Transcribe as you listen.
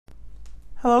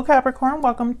Hello Capricorn,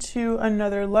 welcome to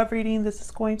another love reading. This is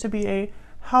going to be a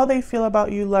how they feel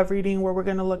about you love reading, where we're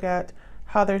going to look at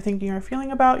how they're thinking or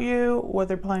feeling about you, what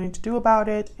they're planning to do about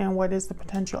it, and what is the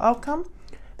potential outcome.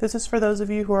 This is for those of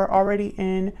you who are already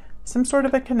in some sort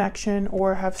of a connection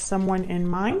or have someone in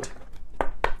mind.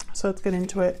 So let's get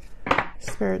into it.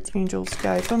 Spirits, angels,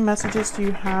 guides, what messages do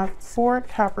you have for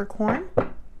Capricorn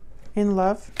in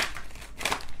love?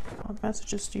 What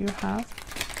messages do you have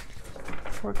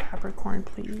for Capricorn,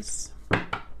 please?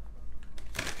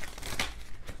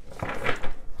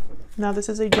 Now this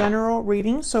is a general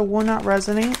reading, so will not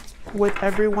resonate with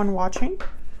everyone watching.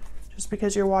 Just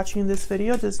because you're watching this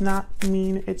video does not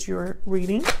mean it's your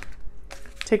reading.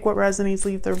 Take what resonates,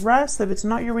 leave the rest. If it's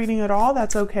not your reading at all,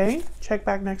 that's okay. Check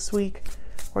back next week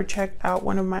or check out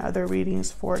one of my other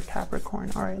readings for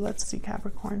Capricorn. All right, let's see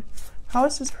Capricorn. How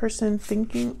is this person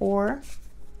thinking or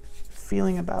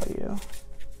feeling about you?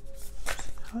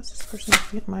 How is this person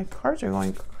feeling? My cards are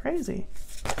going crazy.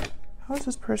 How is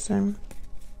this person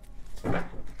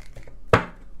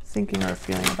thinking or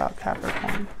feeling about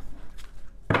Capricorn?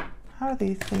 How are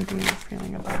they thinking or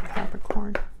feeling about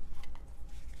Capricorn?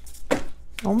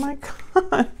 Oh my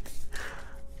God.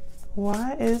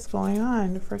 What is going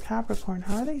on for Capricorn?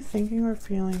 How are they thinking or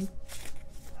feeling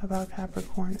about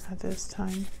Capricorn at this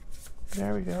time?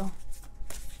 There we go.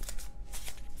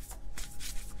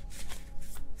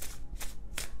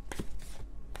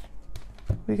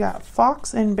 We got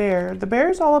Fox and Bear. The Bear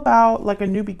is all about like a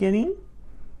new beginning.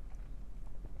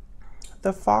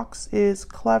 The Fox is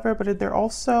clever, but they're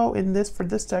also in this, for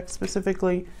this deck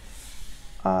specifically,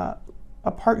 a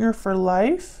partner for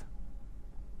life.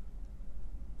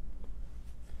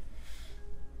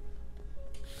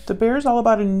 The Bear is all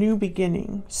about a new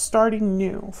beginning, starting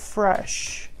new,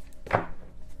 fresh.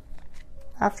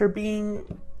 After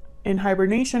being in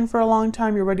hibernation for a long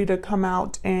time, you're ready to come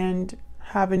out and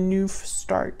have a new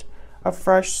start, a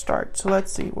fresh start. So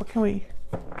let's see, what can we,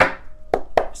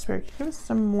 Spirit, give us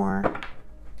some more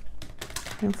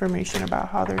information about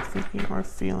how they're thinking or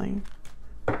feeling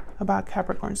about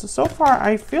Capricorn. So far,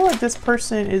 I feel like this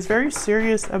person is very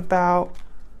serious about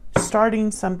starting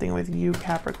something with you,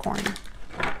 Capricorn.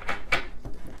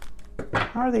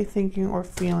 How are they thinking or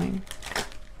feeling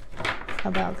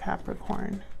about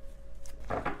Capricorn?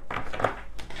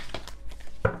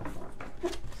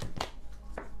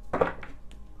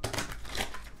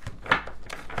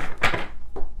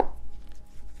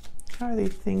 How are they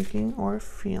thinking or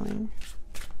feeling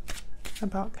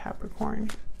about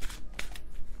Capricorn?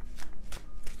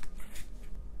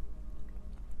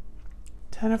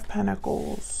 Ten of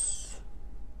Pentacles.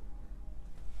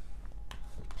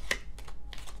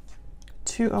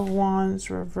 Two of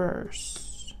Wands reversed.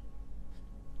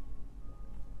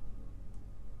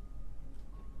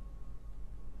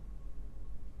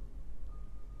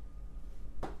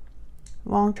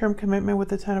 Long-term commitment with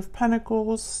the Ten of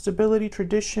Pentacles, stability,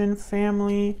 tradition,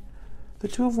 family. The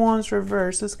Two of Wands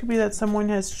reversed. This could be that someone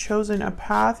has chosen a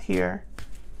path here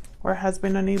or has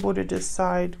been unable to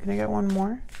decide. Can I get one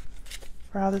more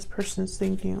for how this person's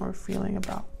thinking or feeling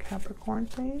about Capricorn,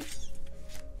 please?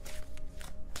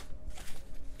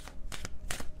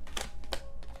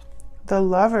 The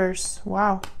Lovers.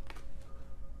 Wow.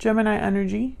 Gemini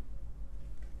energy.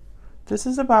 This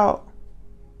is about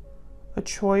a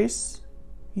choice,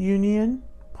 union,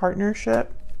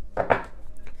 partnership.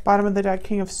 Bottom of the deck,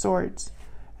 King of Swords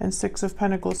and Six of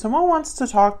Pentacles. Someone wants to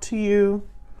talk to you,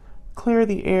 clear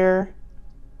the air.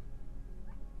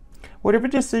 Whatever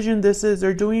decision this is,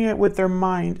 they're doing it with their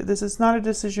mind. This is not a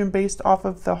decision based off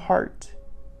of the heart.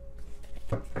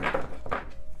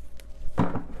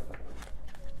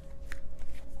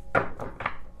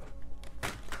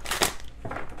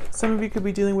 Some of you could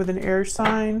be dealing with an air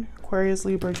sign, Aquarius,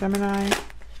 Libra, Gemini.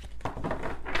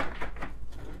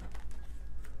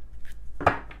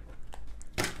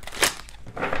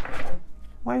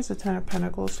 Why is the Ten of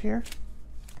Pentacles here?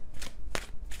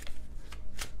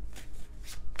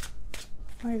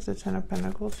 Why is the Ten of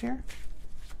Pentacles here?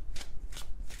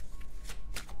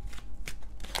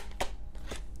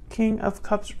 King of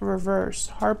Cups reversed.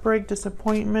 Heartbreak,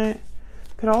 disappointment.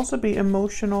 Could also be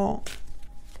emotional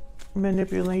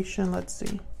manipulation. Let's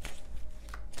see.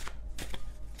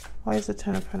 Why is the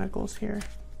Ten of Pentacles here?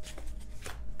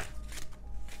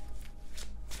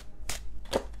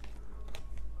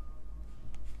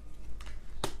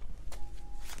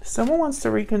 Someone wants to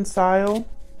reconcile.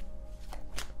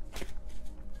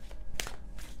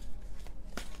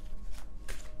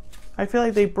 I feel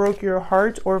like they broke your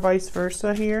heart or vice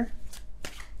versa here.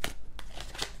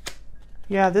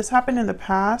 Yeah, this happened in the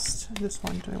past. This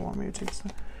one, do they want me to take this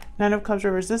one? Nine of Cups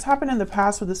reverse. This happened in the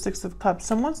past with the Six of Cups.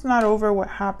 Someone's not over what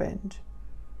happened.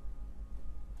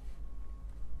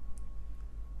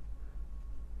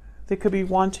 They could be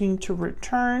wanting to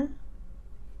return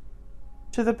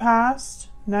to the past.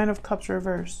 Nine of Cups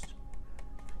reversed.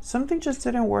 Something just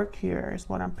didn't work here is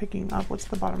what I'm picking up. What's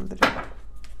the bottom of the deck?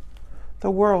 The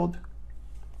World.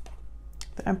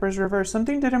 The Emperor's reverse.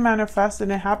 Something didn't manifest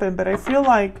and it happened, but I feel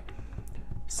like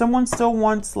someone still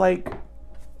wants like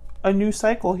a new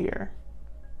cycle here.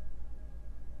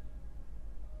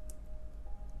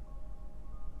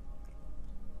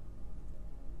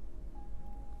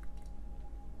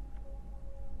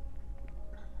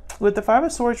 With the Five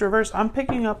of Swords reverse, I'm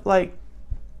picking up like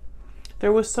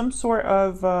there was some sort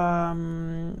of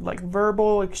like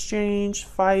verbal exchange,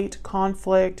 fight,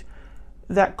 conflict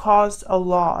that caused a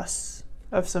loss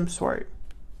of some sort.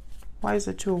 Why is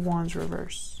the Two of Wands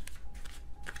reverse?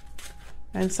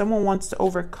 And someone wants to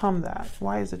overcome that.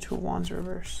 Why is the Two of Wands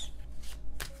reverse?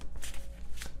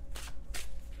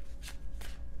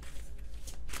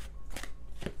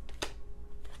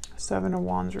 Seven of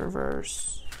Wands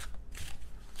reverse.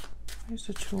 Here's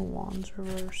the Two of Wands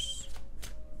reverse.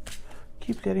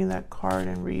 Keep getting that card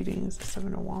in readings. The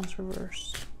Seven of Wands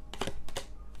reverse.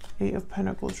 Eight of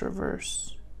Pentacles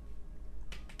reverse.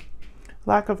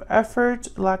 Lack of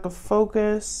effort, lack of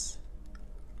focus.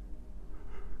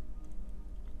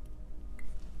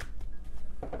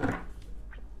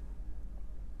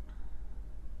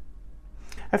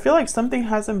 I feel like something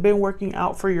hasn't been working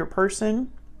out for your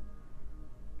person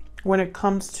when it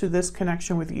comes to this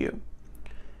connection with you.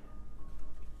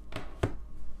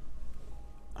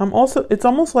 It's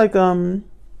almost like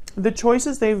the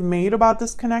choices they've made about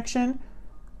this connection,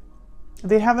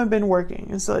 they haven't been working.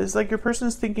 And so it's like your person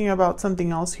is thinking about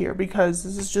something else here because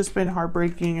this has just been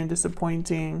heartbreaking and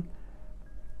disappointing.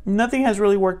 Nothing has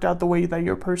really worked out the way that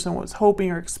your person was hoping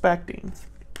or expecting.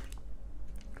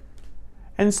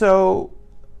 And so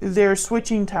they're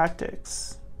switching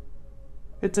tactics.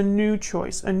 It's a new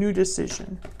choice, a new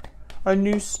decision, a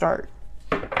new start.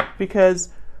 Because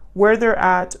where they're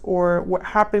at or what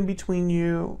happened between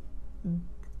you,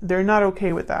 they're not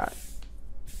okay with that.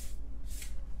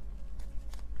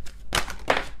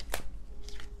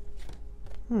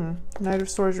 Knight of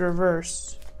Swords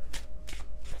reversed.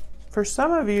 For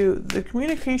some of you, the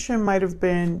communication might have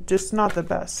been just not the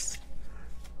best.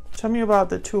 Tell me about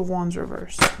the Two of Wands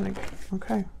reversed.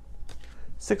 Okay.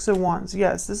 Six of Wands.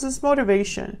 Yes, this is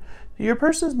motivation. Your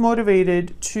person's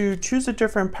motivated to choose a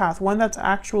different path, one that's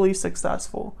actually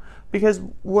successful. Because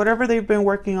whatever they've been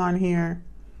working on here,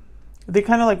 they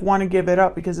kind of like want to give it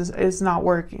up because it's not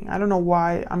working. I don't know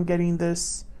why I'm getting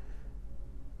this,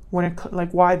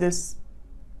 why this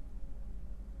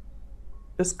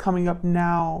is coming up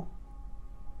now.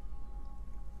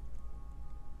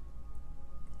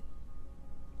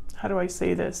 How do I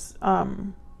say this?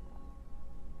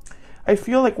 I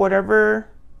feel like whatever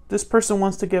this person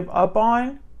wants to give up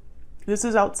on, this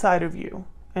is outside of you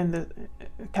and the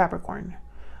Capricorn.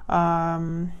 How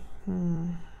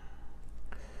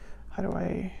do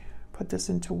I put this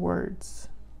into words?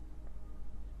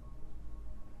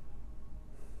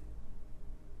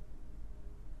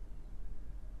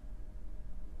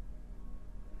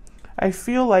 I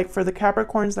feel like for the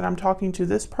Capricorns that I'm talking to,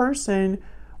 this person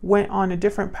went on a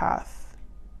different path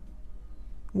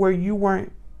where you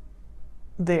weren't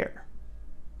there.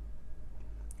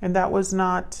 And that was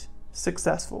not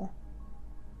successful.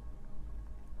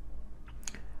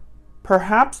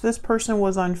 Perhaps this person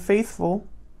was unfaithful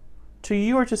to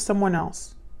you or to someone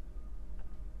else.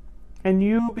 And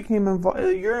you became involved,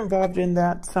 you're involved in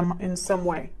that in some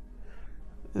way.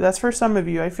 That's for some of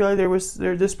you. I feel like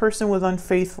this person was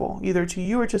unfaithful, either to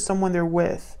you or to someone they're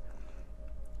with.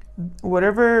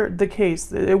 Whatever the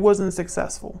case, it wasn't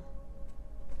successful.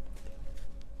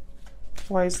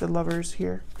 Why is the Lovers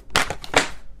here?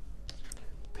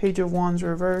 Page of Wands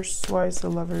reversed. Why is the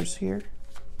Lovers here?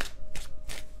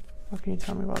 What can you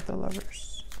tell me about the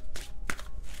Lovers?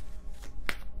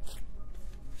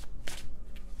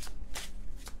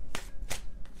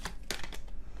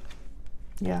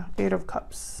 Yeah, Eight of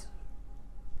Cups.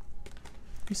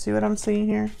 You see what I'm seeing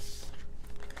here?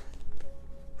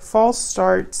 False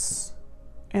starts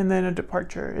and then a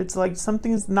departure. It's like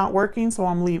something's not working, so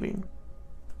I'm leaving.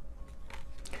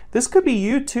 This could be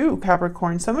you too,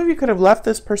 Capricorn. Some of you could have left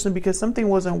this person because something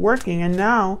wasn't working, and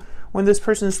now when this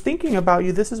person is thinking about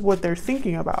you, this is what they're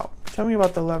thinking about. Tell me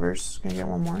about the Lovers. Can I get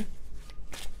one more?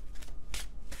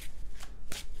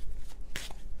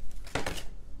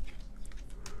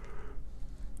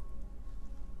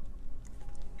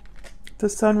 The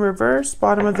Sun reversed,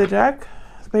 bottom of the deck.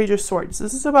 Page of Swords.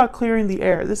 This is about clearing the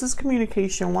air. This is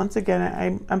communication. Once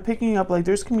again, I'm picking up like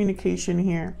there's communication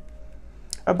here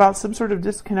about some sort of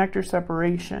disconnect or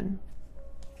separation.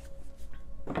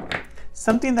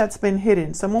 Something that's been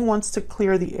hidden. Someone wants to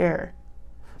clear the air.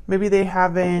 Maybe they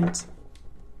haven't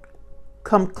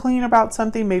come clean about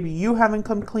something. Maybe you haven't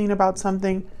come clean about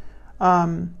something.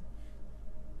 I'm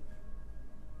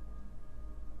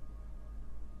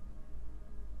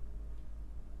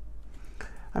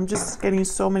just getting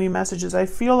so many messages. I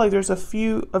feel like there's a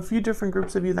few different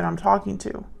groups of you that I'm talking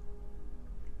to.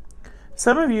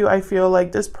 Some of you, I feel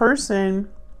like this person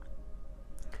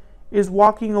is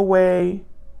walking away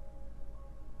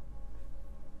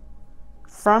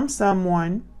from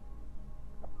someone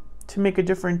to make a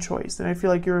different choice, and I feel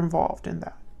like you're involved in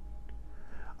that.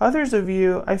 Others of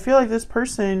you, I feel like this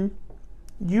person,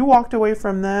 you walked away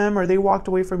from them or they walked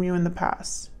away from you in the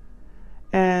past,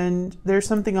 and there's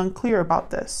something unclear about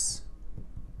this.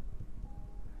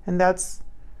 And that's,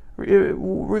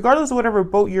 regardless of whatever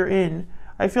boat you're in,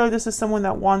 I feel like this is someone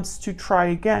that wants to try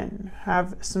again,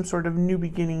 have some sort of new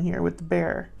beginning here with the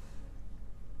bear.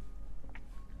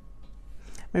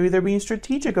 Maybe they're being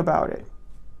strategic about it.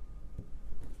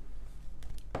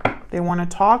 They want to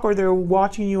talk, or they're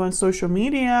watching you on social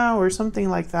media or something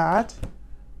like that.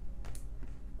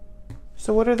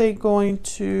 So what are they going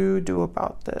to do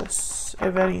about this,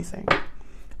 if anything?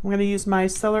 I'm going to use my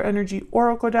Stellar Energy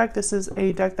Oracle deck. This is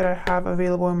a deck that I have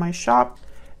available in my shop.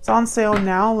 It's on sale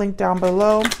now, link down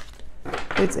below.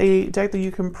 It's a deck that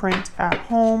you can print at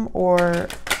home or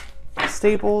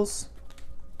Staples.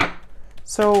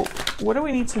 So what do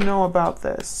we need to know about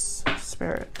this,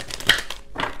 Spirit?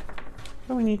 What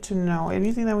do we need to know?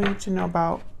 Anything that we need to know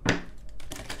about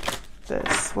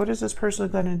this? What is this person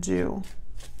going to do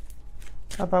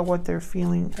about what they're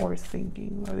feeling or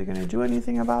thinking? Are they going to do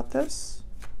anything about this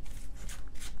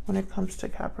when it comes to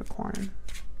Capricorn?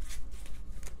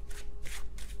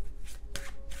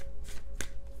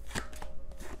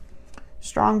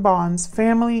 Strong bonds,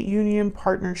 family, union,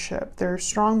 partnership. There are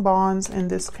strong bonds in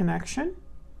this connection.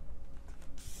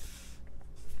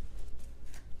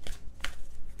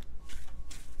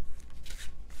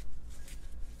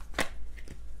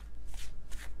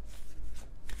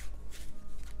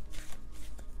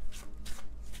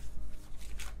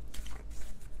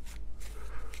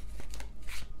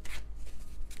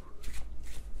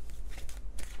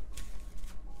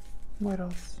 What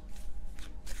else?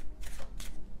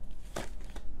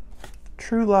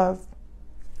 True love.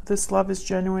 This love is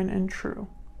genuine and true.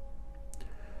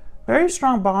 Very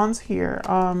strong bonds here.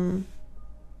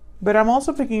 But I'm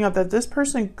also picking up that this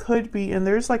person could be, and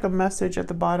there's like a message at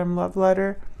the bottom, love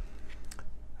letter.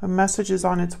 A message is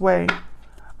on its way.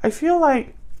 I feel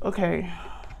like, okay,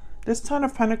 this Ten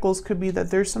of Pentacles could be that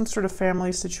there's some sort of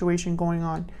family situation going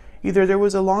on. Either there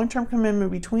was a long-term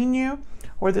commitment between you,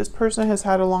 or this person has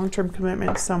had a long-term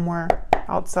commitment somewhere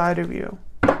outside of you.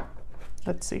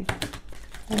 Let's see.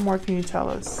 What more can you tell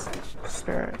us,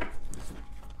 Spirit?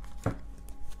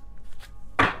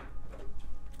 Can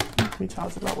you tell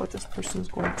us about what this person is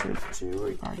going to do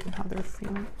regarding how they're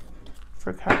feeling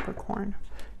for Capricorn?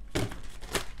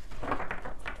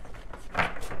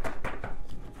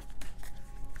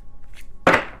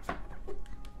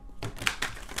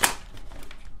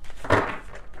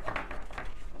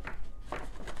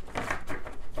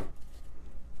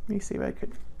 Let me see if I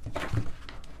could.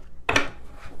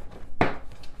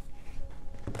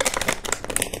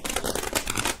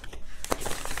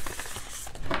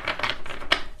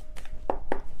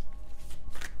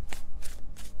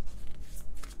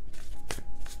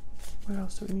 What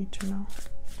else do we need to know?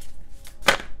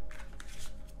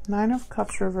 Nine of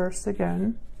Cups reversed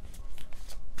again.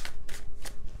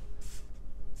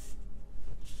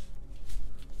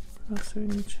 What else do we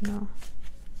need to know?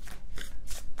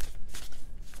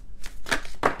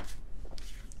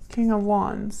 King of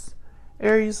Wands,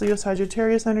 Aries, Leo,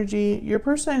 Sagittarius energy. Your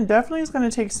person definitely is going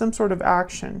to take some sort of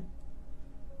action.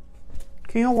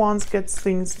 King of Wands gets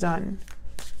things done.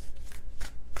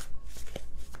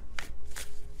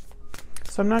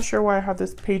 So I'm not sure why I have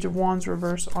this Page of Wands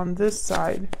reverse on this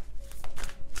side.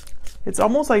 It's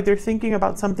almost like they're thinking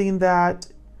about something that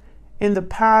in the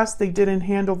past they didn't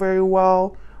handle very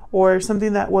well, or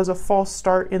something that was a false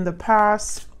start in the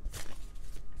past.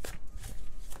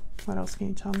 What else can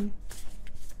you tell me?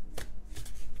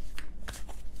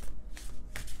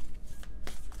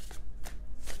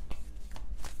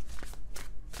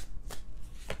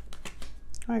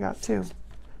 I got two.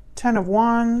 10 of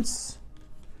Wands.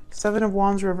 7 of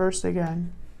Wands reversed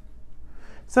again.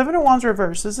 7 of Wands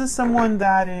reversed. This is someone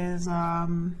that is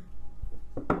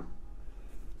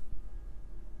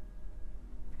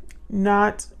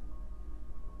not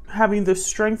having the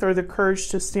strength or the courage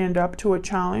to stand up to a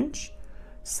challenge,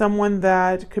 someone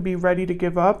that could be ready to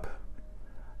give up,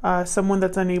 someone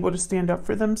that's unable to stand up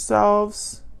for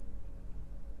themselves.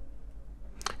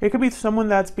 It could be someone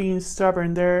that's being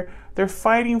stubborn. They're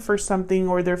fighting for something,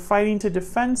 or they're fighting to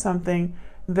defend something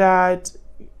that,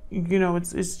 you know,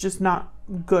 it's just not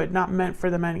good, not meant for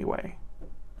them anyway.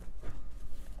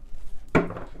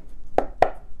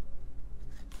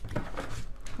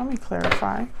 Let me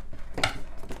clarify.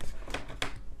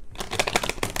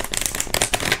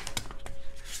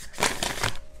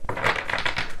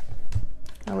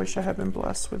 I wish I had been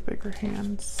blessed with bigger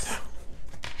hands.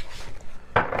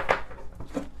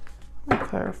 Let me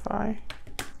clarify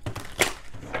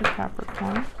for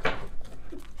Capricorn.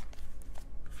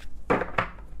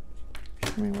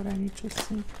 Show me what I need to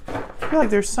see. I feel like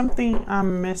there's something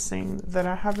I'm missing that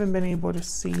I haven't been able to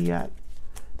see yet.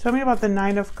 Tell me about the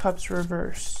Nine of Cups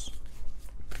reverse.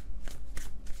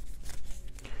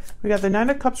 We got the Nine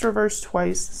of Cups reversed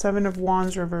twice, Seven of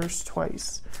Wands reversed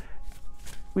twice.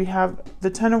 We have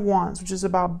the Ten of Wands, which is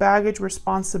about baggage,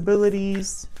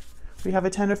 responsibilities. We have a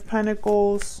Ten of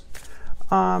Pentacles.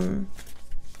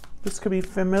 This could be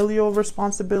familial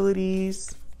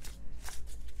responsibilities.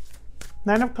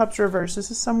 Nine of Cups reversed. This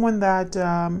is someone that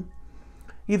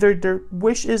either their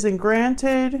wish isn't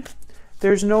granted,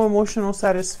 there's no emotional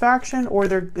satisfaction, or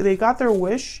they got their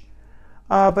wish,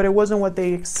 but it wasn't what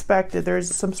they expected.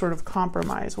 There's some sort of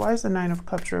compromise. Why is the Nine of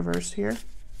Cups reversed here?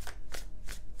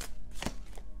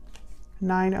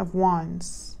 Nine of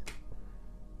Wands.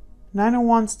 Nine of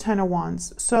Wands, Ten of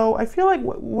Wands. So I feel like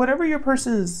whatever your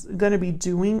person is going to be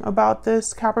doing about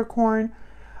this, Capricorn,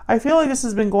 I feel like this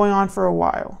has been going on for a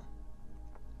while.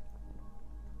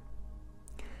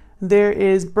 There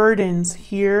is burdens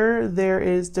here. There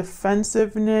is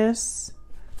defensiveness,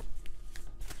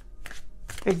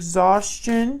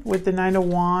 exhaustion with the Nine of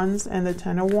Wands and the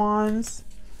Ten of Wands.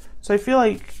 So I feel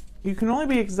like you can only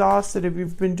be exhausted if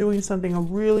you've been doing something a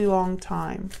really long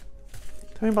time.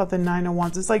 Tell me about the Nine of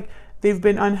Wands. It's like they've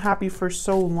been unhappy for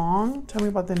so long. Tell me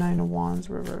about the Nine of Wands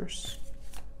reverse.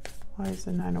 Why is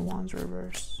the Nine of Wands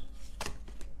reverse?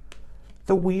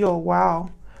 The Wheel.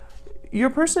 Wow. Your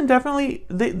person definitely,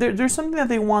 there's something that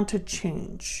they want to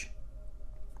change.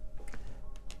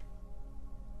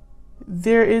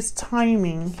 There is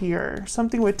timing here.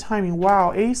 Something with timing.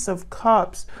 Wow. Ace of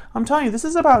Cups. I'm telling you, this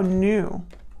is about new.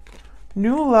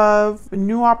 New love,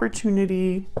 new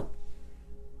opportunity,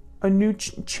 a new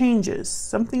changes,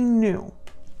 something new.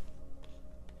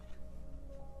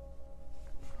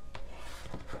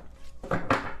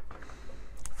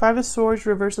 Five of Swords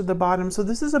reversed at the bottom. So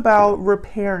this is about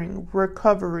repairing,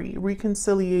 recovery,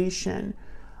 reconciliation.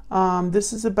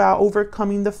 This is about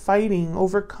overcoming the fighting,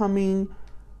 overcoming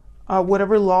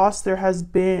whatever loss there has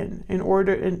been in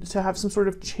order to have some sort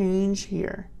of change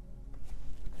here.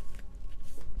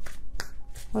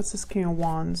 What's this King of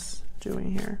Wands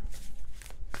doing here?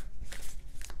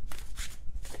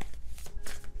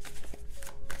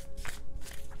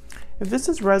 If this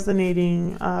is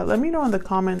resonating, let me know in the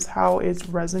comments how it's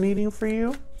resonating for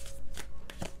you.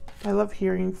 I love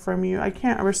hearing from you. I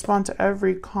can't respond to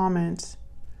every comment,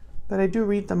 but I do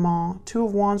read them all. Two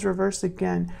of Wands reversed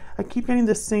again. I keep getting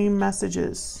the same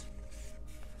messages.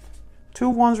 Two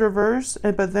of Wands reversed,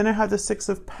 but then I have the Six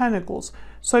of Pentacles.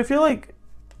 So I feel like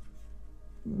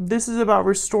this is about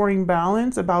restoring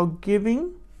balance, about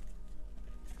giving,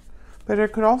 but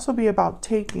it could also be about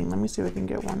taking. Let me see if I can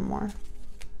get one more.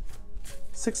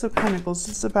 Six of Pentacles.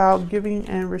 This is about giving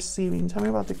and receiving. Tell me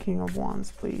about the King of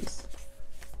Wands, please.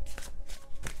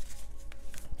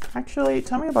 Actually,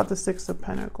 tell me about the Six of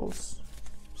Pentacles,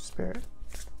 Spirit.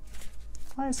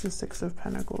 Why is the Six of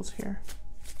Pentacles here?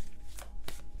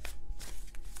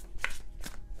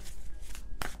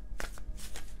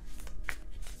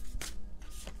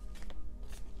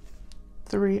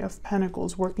 Three of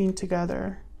Pentacles, working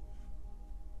together.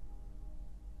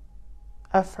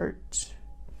 Effort,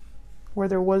 where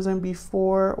there wasn't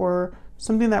before, or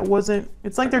something that wasn't,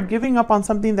 it's like they're giving up on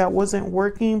something that wasn't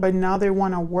working, but now they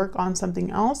want to work on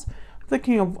something else. The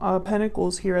King of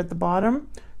Pentacles here at the bottom,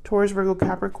 Taurus, Virgo,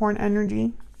 Capricorn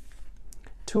energy.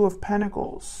 Two of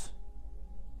Pentacles,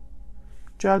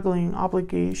 juggling,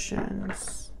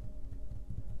 obligations.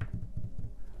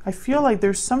 I feel like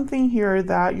there's something here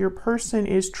that your person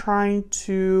is trying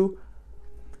to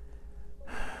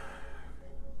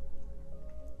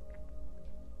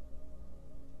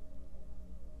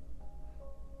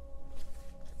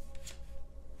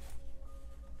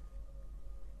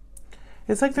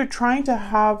it's like they're trying to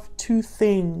have two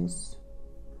things,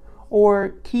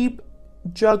 or keep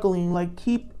juggling, like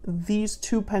keep these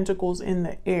 2 pentacles in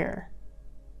the air.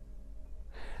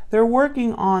 They're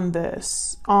working on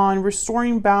this, on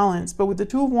restoring balance, but with the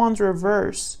 2 of Wands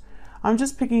reverse, I'm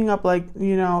just picking up like,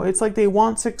 you know, it's like they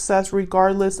want success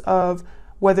regardless of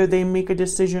whether they make a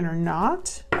decision or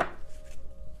not.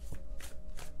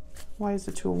 Why is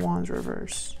the 2 of Wands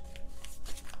reverse?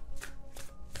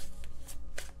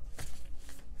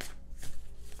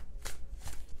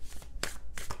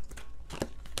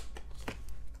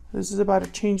 This is about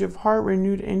a change of heart,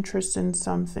 renewed interest in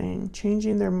something,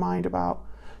 changing their mind about.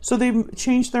 So they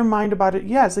changed their mind about it.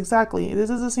 Yes, exactly.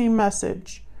 This is the same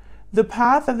message. The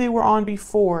path that they were on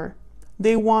before,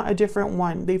 they want a different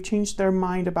one. They've changed their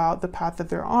mind about the path that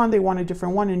they're on. They want a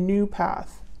different one, a new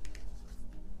path.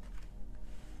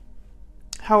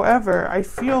 However, I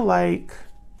feel like,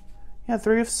 yeah,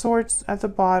 3 of Swords at the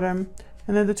bottom,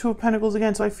 and then the 2 of Pentacles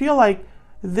again. So I feel like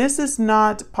this is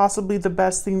not possibly the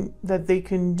best thing that they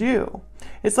can do.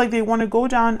 It's like they want to go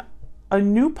down a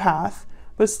new path,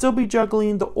 but still be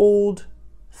juggling the old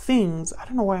things. I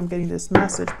don't know why I'm getting this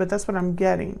message, but that's what I'm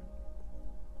getting.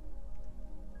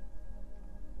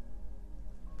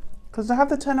 Because I have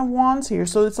the 10 of Wands here.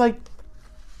 So it's like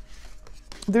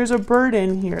there's a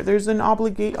burden here. There's an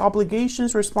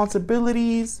obligations,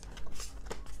 responsibilities,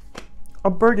 a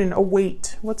burden, a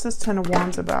weight. What's this 10 of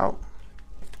Wands about?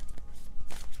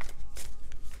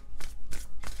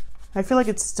 I feel like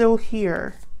it's still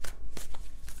here.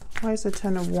 Why is the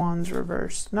 10 of Wands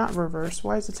reversed? Not reversed.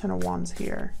 Why is the 10 of Wands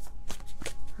here? I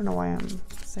don't know why I'm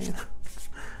saying that.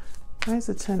 Why is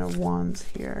the 10 of Wands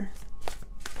here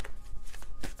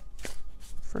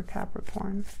for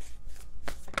Capricorn?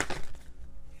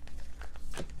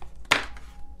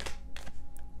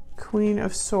 Queen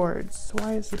of Swords.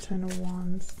 Why is the 10 of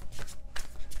Wands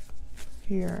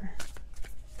here?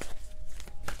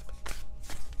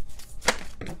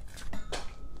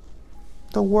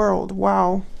 The World.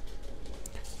 Wow.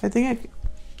 I think it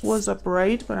was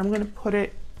upright, but I'm going to put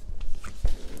it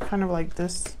kind of like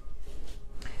this.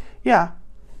 Yeah.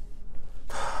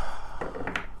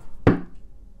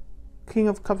 King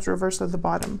of Cups reversed at the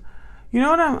bottom. You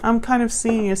know what I'm kind of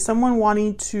seeing is someone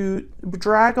wanting to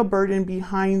drag a burden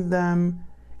behind them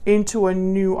into a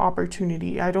new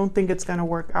opportunity. I don't think it's going to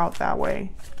work out that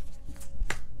way.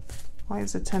 Why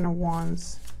is the 10 of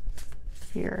Wands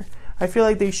here? I feel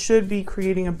like they should be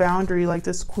creating a boundary like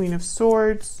this Queen of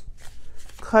Swords,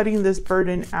 cutting this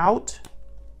burden out.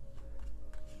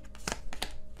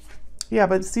 Yeah,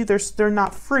 but see, they're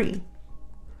not free.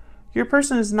 Your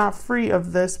person is not free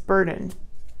of this burden,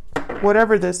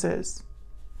 whatever this is.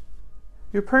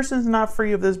 Your person's not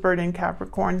free of this burden,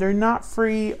 Capricorn. They're not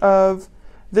free of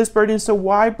this burden, so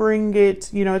why bring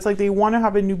it? You know, it's like they want to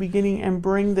have a new beginning and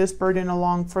bring this burden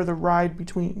along for the ride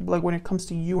between, like when it comes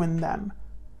to you and them.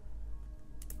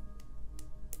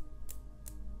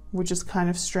 Which is kind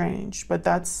of strange, but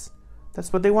that's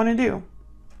what they want to do.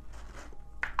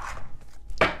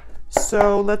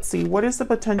 So let's see, what is the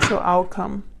potential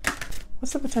outcome?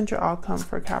 What's the potential outcome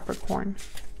for Capricorn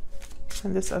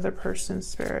and this other person's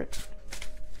spirit?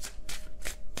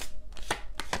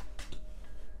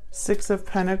 6 of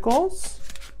Pentacles.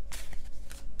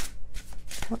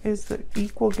 What is the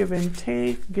equal give and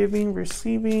take, giving,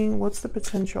 receiving? What's the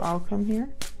potential outcome here?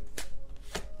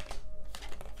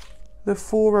 The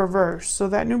Fool reverse. So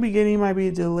that new beginning might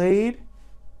be delayed.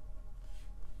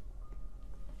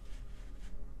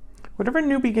 Whatever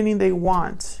new beginning they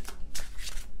want.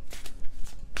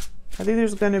 I think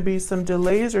there's going to be some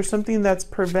delays or something that's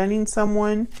preventing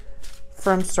someone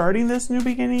from starting this new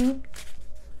beginning.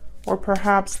 Or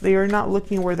perhaps they are not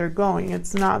looking where they're going.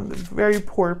 It's not very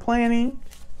poor planning,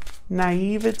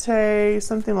 naivete,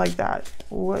 something like that.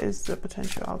 What is the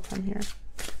potential outcome here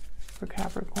for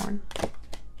Capricorn?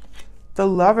 The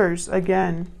Lovers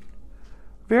again.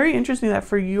 Very interesting that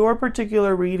for your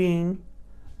particular reading,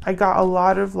 I got a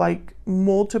lot of like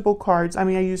multiple cards. I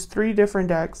mean, I used 3 different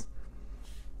decks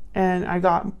and I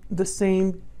got the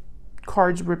same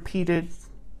cards repeated.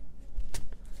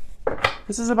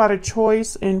 This is about a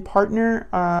choice in partner,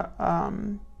 a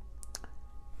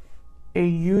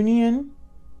union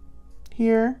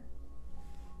here,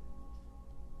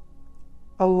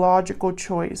 a logical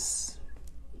choice.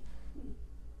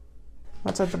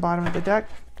 That's at the bottom of the deck.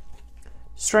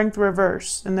 Strength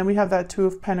reverse. And then we have that 2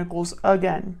 of Pentacles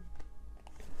again.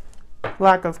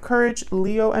 Lack of courage,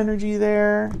 Leo energy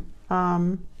there.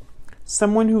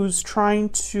 Someone who's trying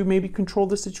to maybe control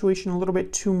the situation a little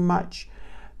bit too much.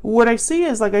 What I see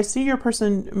is like I see your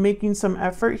person making some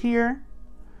effort here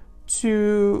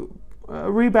to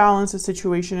rebalance the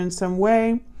situation in some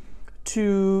way,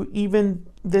 to even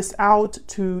this out,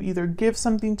 to either give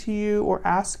something to you or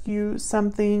ask you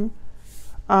something.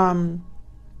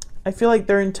 I feel like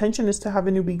their intention is to have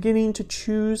a new beginning, to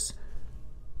choose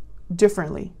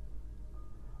differently.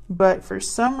 But for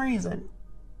some reason,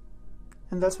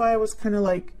 and that's why I was kind of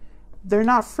like, they're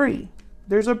not free.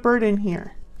 There's a burden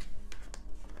here.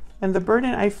 And the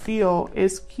burden, I feel,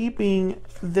 is keeping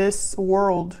this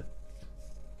world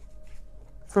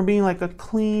from being like a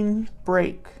clean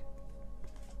break.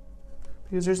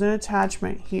 Because there's an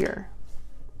attachment here.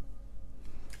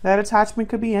 That attachment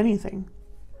could be anything.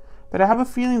 But I have a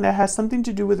feeling that has something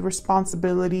to do with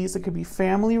responsibilities. It could be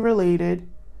family related.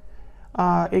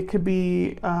 It could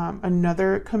be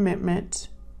another commitment.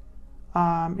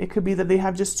 It could be that they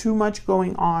have just too much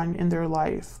going on in their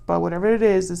life. But whatever it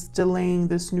is delaying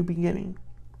this new beginning.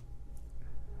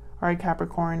 All right,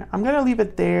 Capricorn, I'm going to leave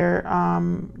it there.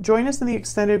 Join us in the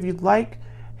extended if you'd like.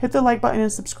 Hit the like button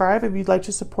and subscribe if you'd like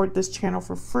to support this channel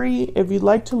for free. If you'd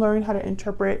like to learn how to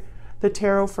interpret the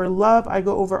tarot for love, I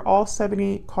go over all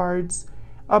 78 cards,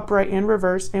 upright and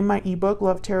reverse, in my ebook,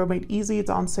 Love Tarot Made Easy. It's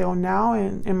on sale now,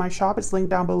 and in my shop, it's linked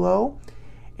down below.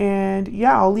 And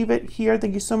yeah, I'll leave it here.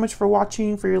 Thank you so much for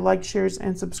watching, for your likes, shares,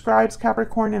 and subscribes,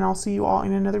 Capricorn, and I'll see you all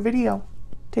in another video.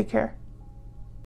 Take care.